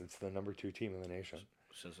loss. It's the number 2 team in the nation.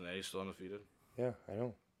 Cincinnati's still undefeated? Yeah, I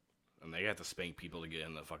know. And they have to spank people to get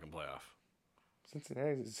in the fucking playoff.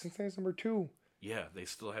 Cincinnati's number 2. Yeah, they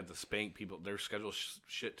still had to spank people. Their schedule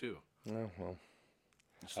shit too. No, well.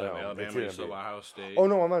 You still have Alabama, you still have Ohio State. Oh,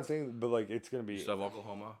 no, I'm not saying, but like it's going to be. You still have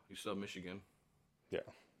Oklahoma, you still have Michigan. Yeah.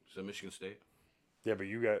 You still have Michigan State. Yeah, but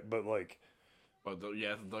they're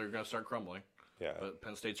going to start crumbling. Yeah. But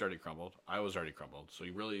Penn State's already crumbled. Iowa's already crumbled. So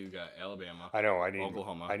you got Alabama. I know.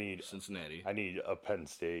 Oklahoma. Cincinnati. I need a Penn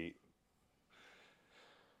State.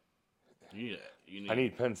 I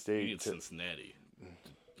need Penn State. You need Cincinnati.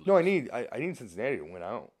 No, I need Cincinnati to win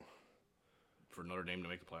out. For Notre Dame to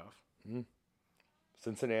make the playoff? Mm-hmm.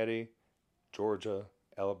 Cincinnati, Georgia,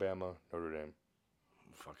 Alabama, Notre Dame.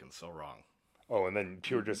 Fucking so wrong. Oh, and then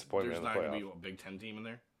pure disappointment in the playoff. There's not going to be a Big Ten team in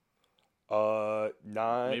there?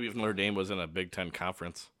 Not. Maybe if Notre Dame was in a Big Ten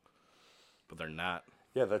conference, but they're not.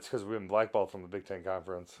 Yeah, that's because we've been blackballed from the Big Ten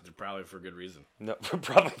conference. They're probably for good reason. No,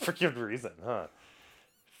 probably for good reason, huh?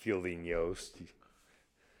 Fielding Yost.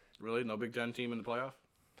 Really? No Big Ten team in the playoff?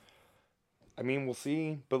 I mean, we'll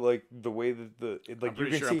see, but like the way that I'm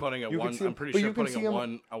pretty sure I'm putting a one-loss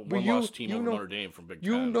team over Notre Dame from Big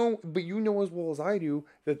Ten. But you know as well as I do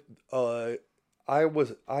that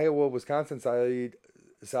Iowa Wisconsin side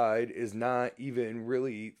is not even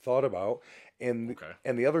really thought about, and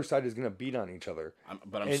the other side is going to beat on each other.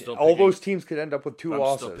 All those teams could end up with 2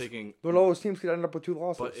 losses. But all those teams could end up with 2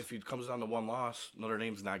 losses. But if it comes down to 1 loss, Notre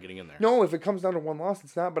Dame's not getting in there. No, if it comes down to 1 loss,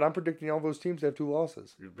 it's not. But I'm predicting all those teams to have 2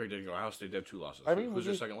 losses. You're predicting Ohio State to have 2 losses. I mean, who's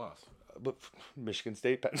your second loss? But Michigan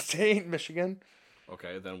State, Penn State, Michigan.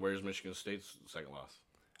 Okay, then where's Michigan State's second loss?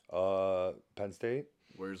 Penn State.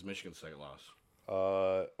 Where's Michigan's second loss?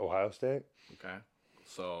 Ohio State. Okay,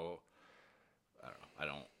 so I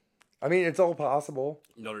don't. I mean, it's all possible.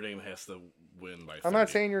 Notre Dame has to win by 30. I'm not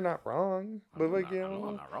saying you're not wrong, but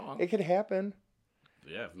I'm not wrong. It could happen.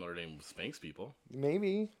 Yeah, if Notre Dame spanks people.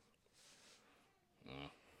 Maybe.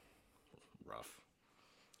 Rough.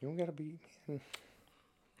 You don't gotta be. Man.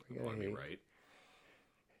 You I want to be hate. right.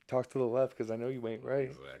 Talk to the left because I know you ain't right.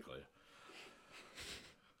 Exactly.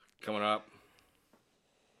 Coming up,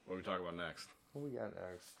 what are we talking about next? What we got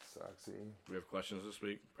next, Soxy? We have questions this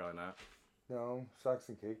week? Probably not. No, socks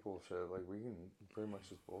and cake bullshit. Like, we can pretty much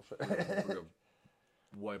just bullshit. We're going to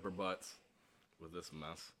wipe our butts with this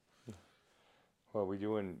mess. Well, we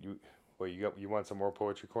doing you? Well, you want some more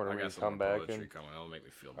poetry corner? I We got can some come more back poetry and. coming. It'll make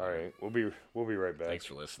me feel All better. right, we'll be right back. Thanks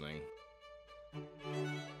for listening.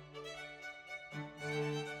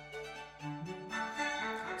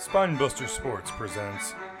 Spinebuster Sports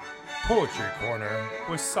presents Poetry Corner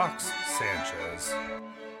with Sox Sanchez.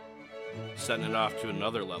 Setting it off to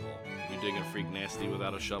another level. You digging freak nasty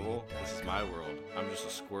without a shovel? This is my world. I'm just a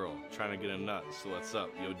squirrel trying to get a nut. So what's up?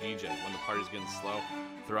 Yo, DJ, when the party's getting slow,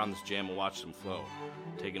 throw on this jam and watch them flow.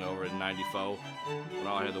 Taking over at 94 when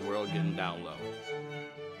all I hear the world getting down low.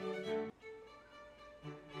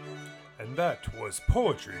 And that was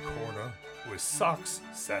Poetry Corner with Sox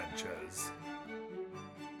Sanchez.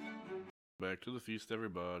 Back to the feast,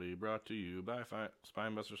 everybody. Brought to you by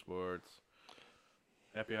Spinebuster Sports.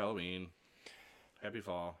 Happy Halloween. Happy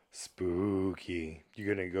fall. Spooky. You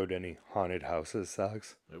gonna go to any haunted houses,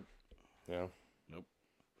 Sox? Nope. Yeah? Nope.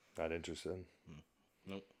 Not interested.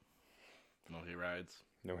 Nope. No hay rides.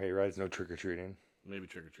 No hay rides, no trick-or-treating? Maybe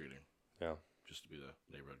trick-or-treating. Yeah. Just to be the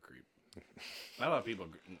neighborhood creep. Not a lot of people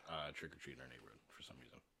trick-or-treat in our neighborhood for some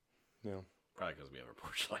reason. Yeah. Probably because we have our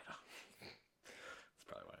porch light out. That's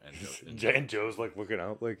probably why. And Joe's like looking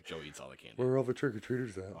out like, Joe eats all the candy. where are all the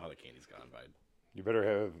trick-or-treaters at? All the candy's gone by. You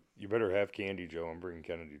better have candy, Joe. I'm bringing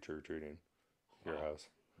Kennedy trick-or-treating to your house.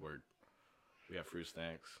 Word. We have fruit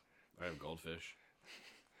snacks. I have goldfish.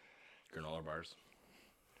 Granola bars.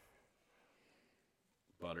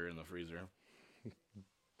 Butter in the freezer.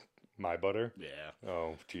 My butter? Yeah.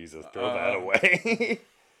 Oh, Jesus. Throw that away.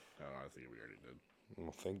 I think we already did.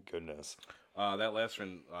 Well, thank goodness. That last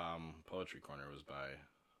one, Poetry Corner, was by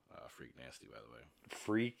Freak Nasty, by the way.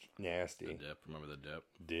 Freak Nasty. The dip. Remember the dip?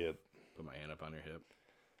 Dip. Put my hand up on your hip.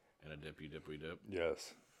 And a dip, you dip, we dip.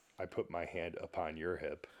 Yes. I put my hand upon your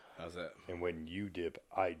hip. How's that? And when you dip,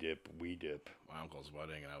 I dip, we dip. My uncle's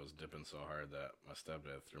wedding, and I was dipping so hard that my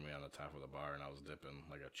stepdad threw me on the top of the bar, and I was dipping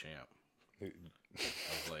like a champ.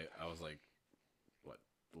 I was like, what,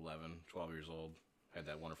 11, 12 years old. Had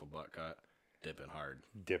that wonderful butt cut. Dipping hard.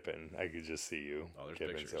 Dipping. I could just see you. Oh, there's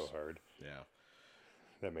dipping pictures. so hard. Yeah.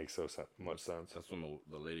 That makes so much sense. That's when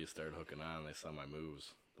the ladies started hooking on, and they saw my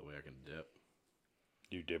moves, the way I can dip.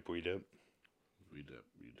 You dip, we dip. We dip,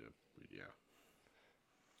 you dip, yeah.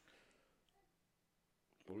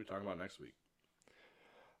 What are we talking about next week?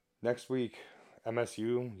 Next week,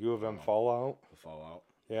 MSU, UofM fallout. The fallout.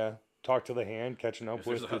 Yeah. Talk to the hand, catching up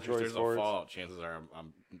with Detroit if there's sports. a fallout, chances are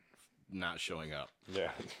I'm not showing up.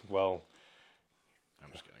 Yeah. Well,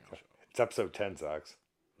 I'm just kidding. I'll show up. it's episode 10, Sox.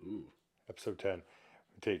 Ooh. Episode 10.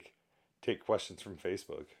 Take questions from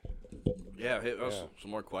Facebook. Yeah, hit us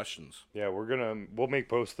some more questions. Yeah, we'll make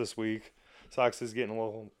posts this week. Sox is getting a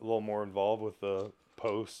little more involved with the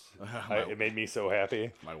posts. It made me so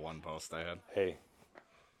happy. My one post I had. Hey,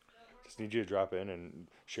 just need you to drop in and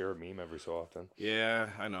share a meme every so often. Yeah,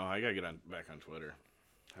 I know. I gotta get back on Twitter.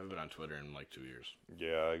 I haven't been on Twitter in like 2 years.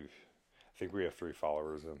 Yeah, I think we have 3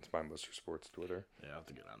 followers on Spinebuster Sports Twitter. Yeah, I'll have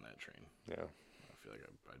to get on that train. Yeah. I feel like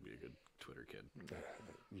I'd be a good Twitter kid.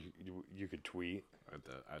 You could tweet. I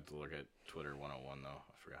have to look at Twitter 101 though.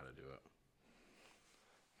 I forgot how to do it.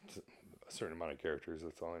 It's a certain amount of characters.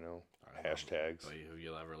 That's all I know. Hashtags.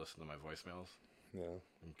 You'll ever listen to my voicemails? Yeah.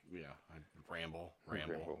 Yeah. I ramble.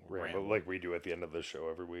 Like we do at the end of the show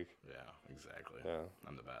every week. Yeah, exactly. Yeah.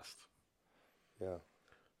 I'm the best. Yeah.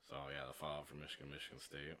 So yeah, the fallout from Michigan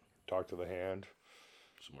State. Talk to the hand.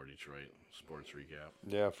 Some more Detroit sports recap.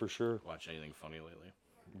 Yeah, for sure. Watch anything funny lately?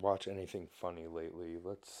 Watch anything funny lately?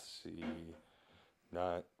 Let's see.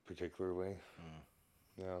 Not particularly.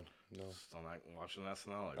 No. Still not watching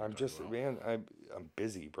SNL. I'm just, man, I'm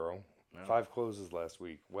busy, bro. Yeah. 5 closes last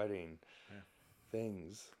week. Wedding. Yeah.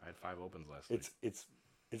 Things. I had 5 opens last week.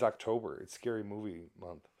 It's October. It's scary movie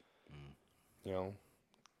month. You know,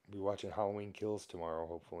 we're watching Halloween Kills tomorrow,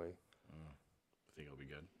 hopefully. I think it'll be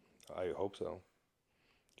good. I hope so.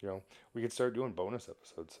 You know, we could start doing bonus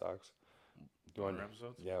episodes, Sox. Bonus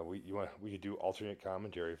episodes? Yeah, we could do alternate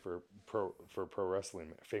commentary for pro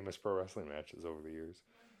wrestling, famous pro wrestling matches over the years.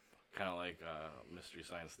 Kind of like Mystery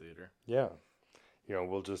Science Theater. Yeah, you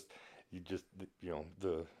know,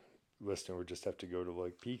 the listener would just have to go to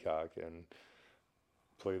like Peacock and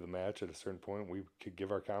play the match at a certain point. We could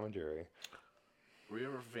give our commentary. Were you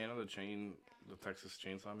ever a fan of the Texas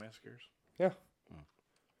Chainsaw Massacres? Yeah.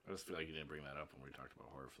 I just feel like you didn't bring that up when we talked about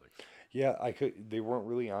horror flicks. Yeah, I could. They weren't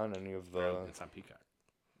really on any of It's on Peacock.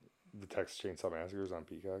 the Texas Chainsaw Massacres on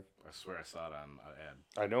Peacock. I swear I saw it on an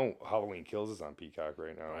ad. I know Halloween Kills is on Peacock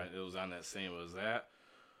right now. Right? It was on that same. It was that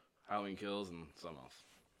Halloween Kills and something else.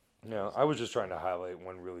 Yeah, I was just trying to highlight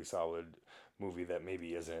one really solid movie that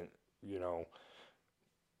maybe isn't,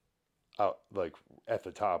 out like at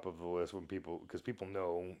the top of the list when because people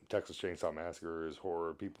know Texas Chainsaw Massacre is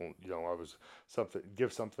horror. People, I was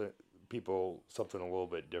people something a little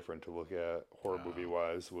bit different to look at horror movie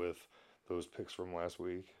wise with those picks from last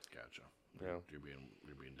week. Gotcha. Yeah, you're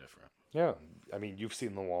being different. Yeah, I mean, you've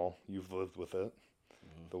seen The Wall. You've lived with it.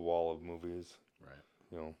 Mm-hmm. The wall of movies. Right.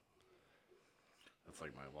 That's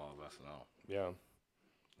like my wall of SNL. Yeah.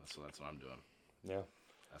 That's what I'm doing. Yeah.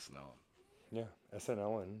 SNL. Yeah,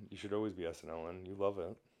 SNL, and you should always be SNL, and you love it.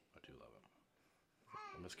 I do love it.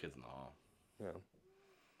 I miss Kids in the Hall. Yeah.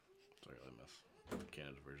 That's what I really miss.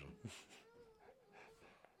 Canada's version.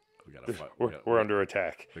 We got a fight. We're under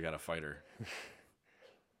attack. We got a fighter.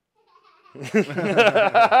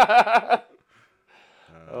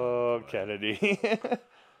 Oh, Kennedy.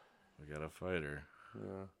 We got a fighter.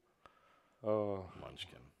 Yeah. Oh.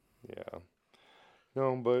 Munchkin. Yeah.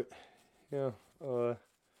 No, but yeah.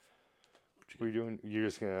 What are you doing? You're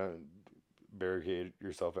just gonna barricade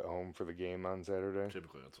yourself at home for the game on Saturday?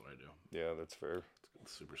 Typically, that's what I do. Yeah, that's fair.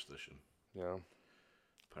 It's superstition. Yeah.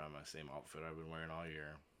 Put on my same outfit I've been wearing all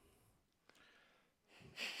year.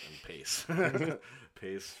 And pace.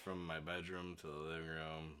 Pace from my bedroom to the living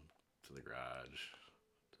room to the garage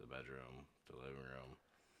to the bedroom to the living room.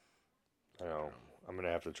 I know. I'm going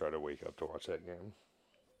to have to try to wake up to watch that game.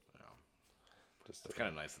 Yeah. It's kind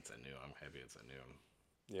of nice it's at noon. I'm happy it's at noon.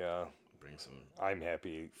 Yeah. Bring some I'm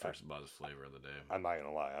happy. First buzz flavor of the day. I'm not going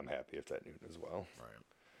to lie. I'm happy it's at noon as well. Right.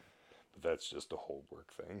 But that's just a whole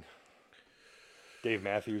work thing. Dave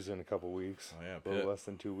Matthews in a couple weeks. Oh, yeah. A little less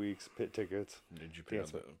than 2 weeks. Pit tickets. Did you pick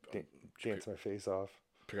dance my face off.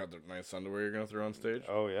 Pick out the nice underwear you're going to throw on stage?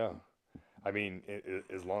 Oh, yeah. I mean,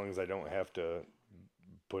 as long as I don't have to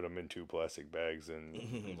put them in 2 plastic bags and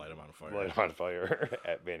light them on fire. Light them on fire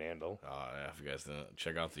at Van Andel. Yeah, if you guys didn't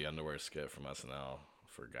check out the underwear skit from SNL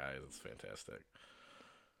for guys, it's fantastic.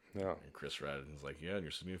 Yeah. And Chris Radden's like, yeah, and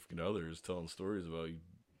your significant other is telling stories about you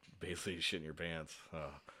basically shitting your pants.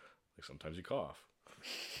 Like sometimes you cough.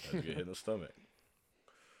 Sometimes you get hit in the stomach.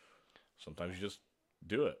 Sometimes you just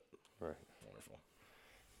do it. Right. Wonderful.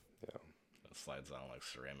 Yeah. It slides down like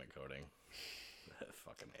ceramic coating.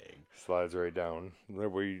 Fucking egg. Slides right down. That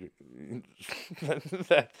way,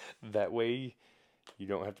 that way, you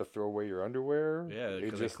don't have to throw away your underwear. Yeah,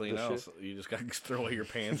 because they clean out. So you just got to throw away your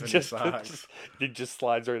pants and your socks. It just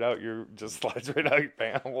slides right out your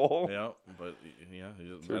pant hole. Yeah, but yeah,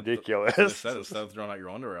 it's ridiculous. Instead of throwing out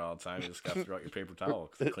your underwear all the time, you just got to throw out your paper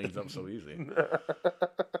towel because it cleans up so easy.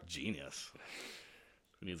 Genius.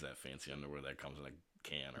 Who needs that fancy underwear that comes in a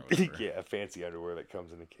can or whatever? Yeah, fancy underwear that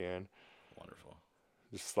comes in a can. Wonderful.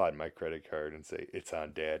 Just slide my credit card and say, it's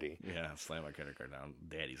on Daddy. Yeah, slam my credit card down.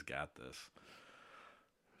 Daddy's got this.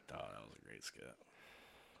 Oh, that was a great skit.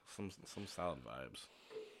 Some solid vibes.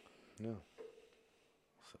 No.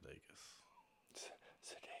 Sudeikis.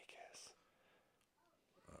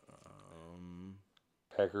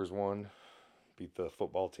 Packers won. Beat the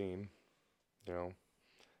football team.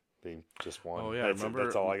 They just won. Oh, yeah.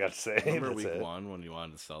 That's all I got to say. Remember week 1 when you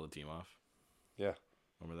wanted to sell the team off? Yeah.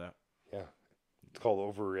 Remember that? Yeah. It's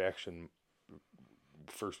called overreaction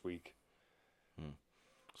first week.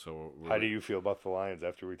 So how do you feel about the Lions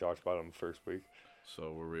after we talked about them the first week?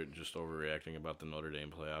 So were we just overreacting about the Notre Dame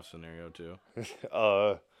playoff scenario too? Is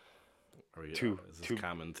this a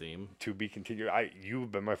common theme? To be continued.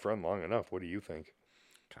 You've been my friend long enough. What do you think?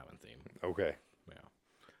 Common theme. Okay.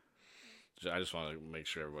 Yeah. I just want to make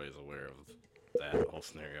sure everybody's aware of that whole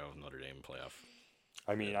scenario of Notre Dame playoff.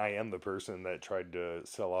 I mean, I am the person that tried to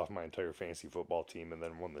sell off my entire fantasy football team and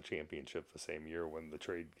then won the championship the same year when the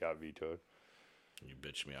trade got vetoed. You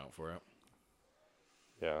bitched me out for it?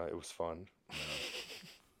 Yeah, it was fun. Yeah.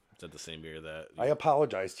 Is that the same year that... I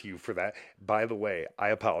apologize to you for that. By the way, I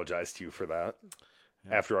apologize to you for that.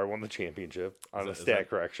 Yeah. After I won the championship on a stat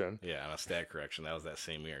correction. Yeah, on a stat correction. That was that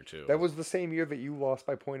same year, too. That was the same year that you lost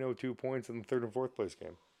by 0.02 points in the 3rd and 4th place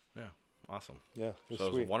game. Yeah, awesome. Yeah, it was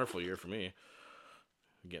a wonderful year for me.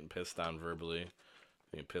 Getting pissed on verbally,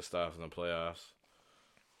 getting pissed off in the playoffs.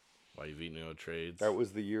 Why you've eaten no trades. That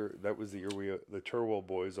was the year we the Turwell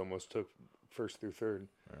boys almost took 1st through 3rd.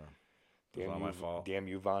 Yeah, it was all my fault. Damn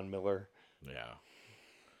you, Von Miller. Yeah,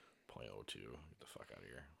 0.02. Get the fuck out of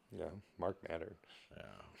here. Yeah, Mark mattered. Yeah,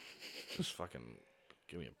 just fucking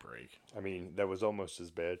Give me a break. I mean, that was almost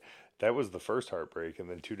as bad. That was the first heartbreak, and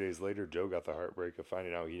then 2 days later, Joe got the heartbreak of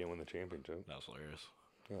finding out he didn't win the championship. That was hilarious.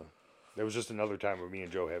 Yeah. There was just another time with me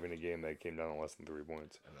and Joe having a game that came down to less than 3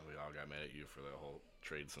 points. And then we all got mad at you for the whole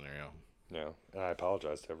trade scenario. Yeah, and I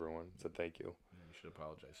apologized to everyone. Said thank you. You should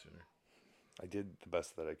apologize sooner. I did the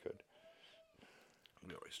best that I could.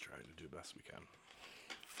 We always try to do the best we can.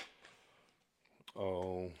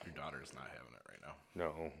 Oh. Your daughter's not having it right now.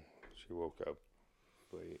 No, she woke up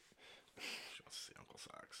late. She wants to see Uncle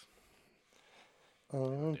Socks.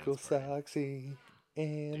 Uncle Soxy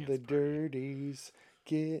and the Dirties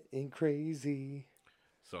getting crazy.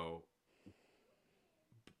 So,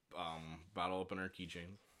 bottle opener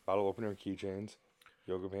keychains. Bottle opener keychains,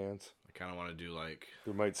 yoga pants. I kind of want to do like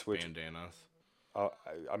we might switch bandanas. I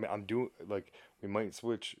mean, I'm doing like we might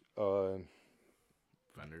switch.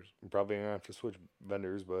 Vendors. I'm probably gonna have to switch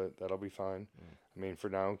vendors, but that'll be fine. I mean, for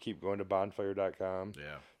now, keep going to bonfire.com.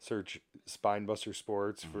 Yeah. Search Spinebuster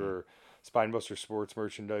Sports for Spinebuster Sports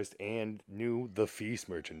merchandise and new The Feast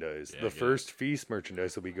merchandise. Yeah, the first Feast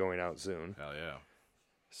merchandise will be going out soon. Hell yeah.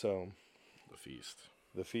 So, The Feast.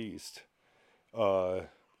 The Feast.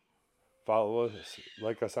 Follow us,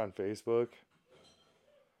 like us on Facebook.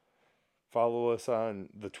 Follow us on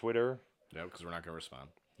the Twitter. Yeah, because we're not gonna respond.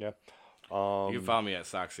 Yeah. You can follow me at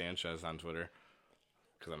Sock Sanchez on Twitter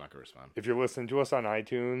because I'm not going to respond. If you're listening to us on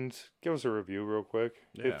iTunes, give us a review real quick.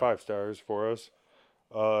 Yeah. Hit 5 stars for us.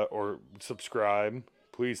 Or subscribe.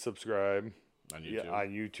 Please subscribe. On YouTube? Yeah,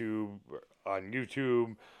 on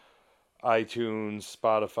YouTube, iTunes,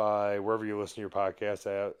 Spotify, wherever you listen to your podcast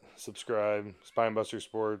at. Subscribe. Spinebuster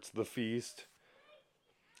Sports, The Feast.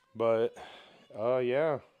 But,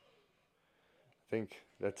 yeah. I think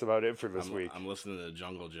that's about it for this week. I'm listening to the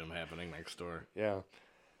Jungle Gym happening next door. Yeah.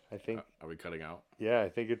 I think. Are we cutting out? Yeah, I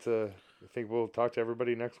think we'll talk to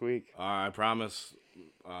everybody next week. I promise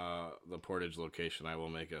the Portage location I will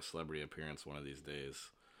make a celebrity appearance one of these days.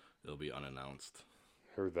 It'll be unannounced.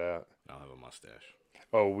 Heard that. I'll have a mustache.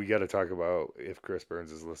 Oh, we got to talk about if Chris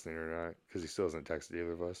Burns is listening or not, because he still hasn't texted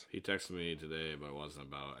either of us. He texted me today, but it wasn't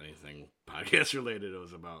about anything podcast related. It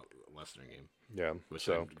was about a Western game. Yeah. Which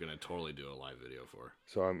I'm going to totally do a live video for.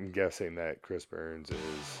 So I'm guessing that Chris Burns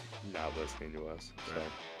is not listening to us. Right. So.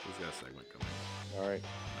 He's got a segment coming. All right.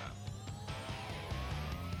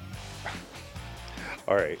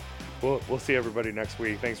 All right. We'll see everybody next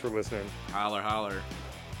week. Thanks for listening. Holler, holler.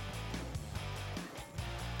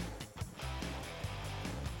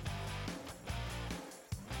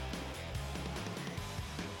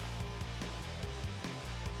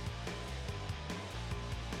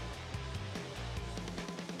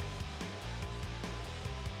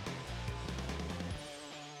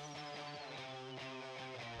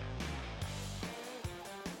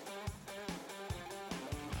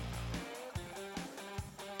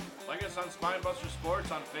 Like us on Spinebuster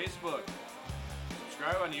Sports on Facebook.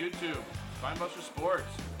 Subscribe on YouTube. Spinebuster Sports.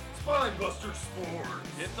 Spinebuster Sports.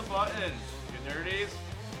 Hit the buttons, you nerdies.